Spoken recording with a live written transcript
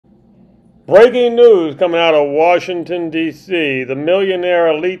Breaking news coming out of Washington, D.C. The millionaire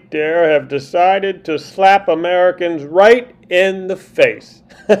elite there have decided to slap Americans right in the face.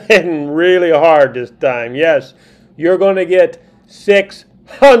 And really hard this time. Yes, you're going to get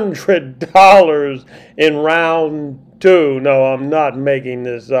 $600 in round two. No, I'm not making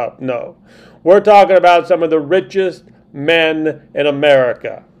this up. No. We're talking about some of the richest men in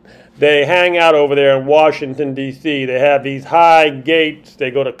America. They hang out over there in Washington, D.C. They have these high gates.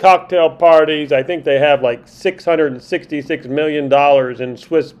 They go to cocktail parties. I think they have like $666 million in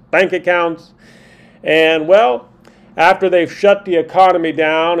Swiss bank accounts. And, well, after they've shut the economy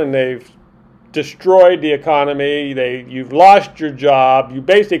down and they've destroyed the economy, you've lost your job. You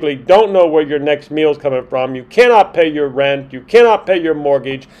basically don't know where your next meal's coming from. You cannot pay your rent. You cannot pay your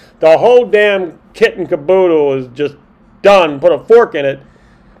mortgage. The whole damn kit and caboodle is just done. Put a fork in it.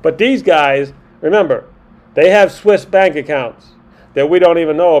 But these guys, remember, they have Swiss bank accounts that we don't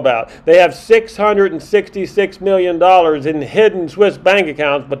even know about. They have $666 million in hidden Swiss bank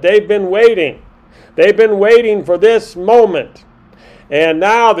accounts, but they've been waiting. They've been waiting for this moment. And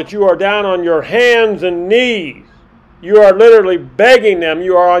now that you are down on your hands and knees, you are literally begging them,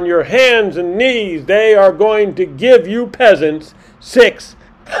 you are on your hands and knees, they are going to give you peasants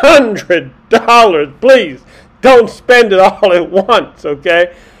 $600. Please, don't spend it all at once,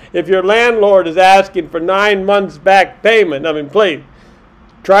 okay? If your landlord is asking for 9 months back payment, I mean, please,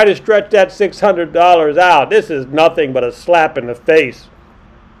 try to stretch that $600 out. This is nothing but a slap in the face.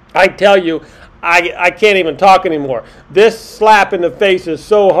 I tell you, I can't even talk anymore. This slap in the face is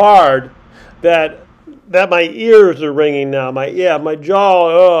so hard that my ears are ringing now. My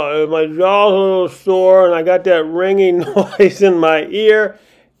jaw's a little sore, and I got that ringing noise in my ear.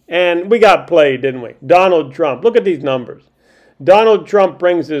 And we got played, didn't we? Donald Trump. Look at these numbers. Donald Trump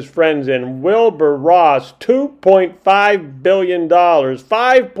brings his friends in. Wilbur Ross, $2.5 billion,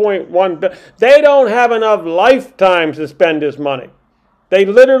 $5.1 billion. They don't have enough lifetimes to spend this money. They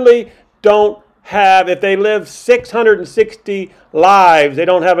literally don't have, if they live 660 lives, they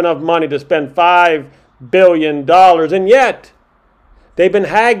don't have enough money to spend $5 billion. And yet, they've been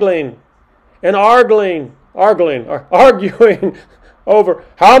haggling and arguing over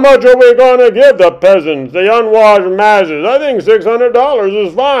how much are we going to give the peasants, the unwashed masses. I think $600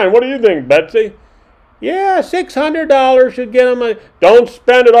 is fine. What do you think, Betsy? Yeah, $600 should get them. Don't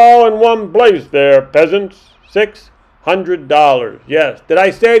spend it all in one place there, peasants. $600. Yes. Did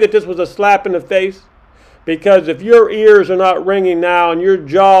I say that this was a slap in the face? Because if your ears are not ringing now and your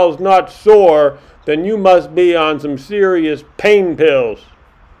jaw's not sore, then you must be on some serious pain pills.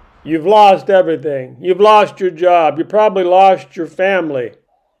 You've lost everything. You've lost your job. You probably lost your family.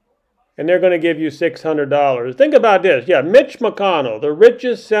 And they're going to give you $600. Think about this. Yeah, Mitch McConnell, the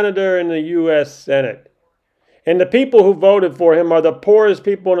richest senator in the U.S. Senate. And the people who voted for him are the poorest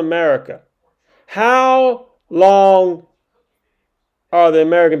people in America. How long are the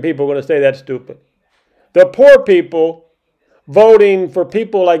American people going to stay that stupid? The poor people voting for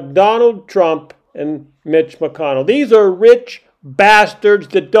people like Donald Trump and Mitch McConnell. These are rich bastards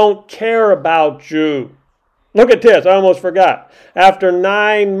that don't care about you. Look at this. I almost forgot. After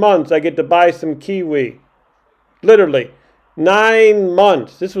 9 months, I get to buy some kiwi. Literally, 9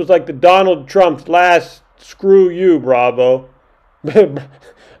 months. This was like the Donald Trump's last screw you, Bravo.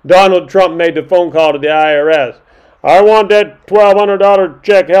 Donald Trump made the phone call to the IRS. I want that $1,200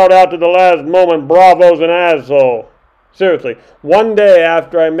 check held out to the last moment. Bravo's an asshole. Seriously. One day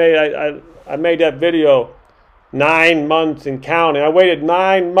after I made that video, 9 months and counting. I waited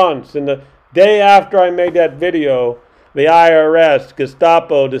 9 months, and the day after I made that video, the IRS,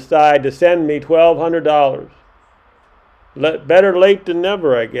 Gestapo, decided to send me $1,200. Better late than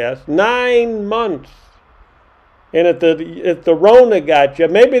never, I guess. 9 months. And if the Rona got you,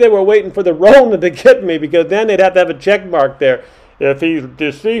 maybe they were waiting for the Rona to get me, because then they'd have to have a check mark there. If he's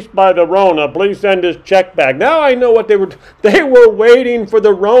deceased by the Rona, please send his check back. Now I know what they were waiting for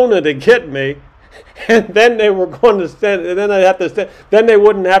the Rona to get me. And then they were going to send, and then then they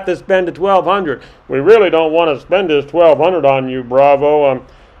wouldn't have to spend the $1,200. We really don't want to spend this $1,200 on you, Bravo.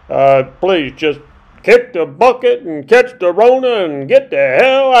 Please just kick the bucket and catch the Rona and get the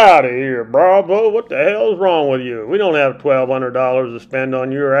hell out of here, Bravo. What the hell's wrong with you? We don't have $1,200 to spend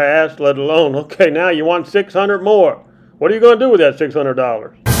on your ass, let alone, okay, now you want $600 more. What are you going to do with that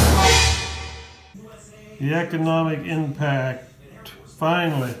 $600? The economic impact,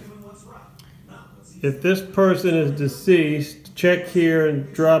 finally. If this person is deceased, check here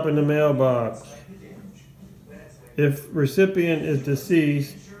and drop in the mailbox. If recipient is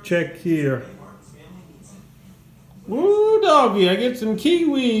deceased, check here. Woo, doggy, I get some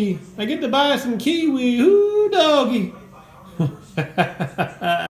kiwi. I get to buy some kiwi. Woo, doggy.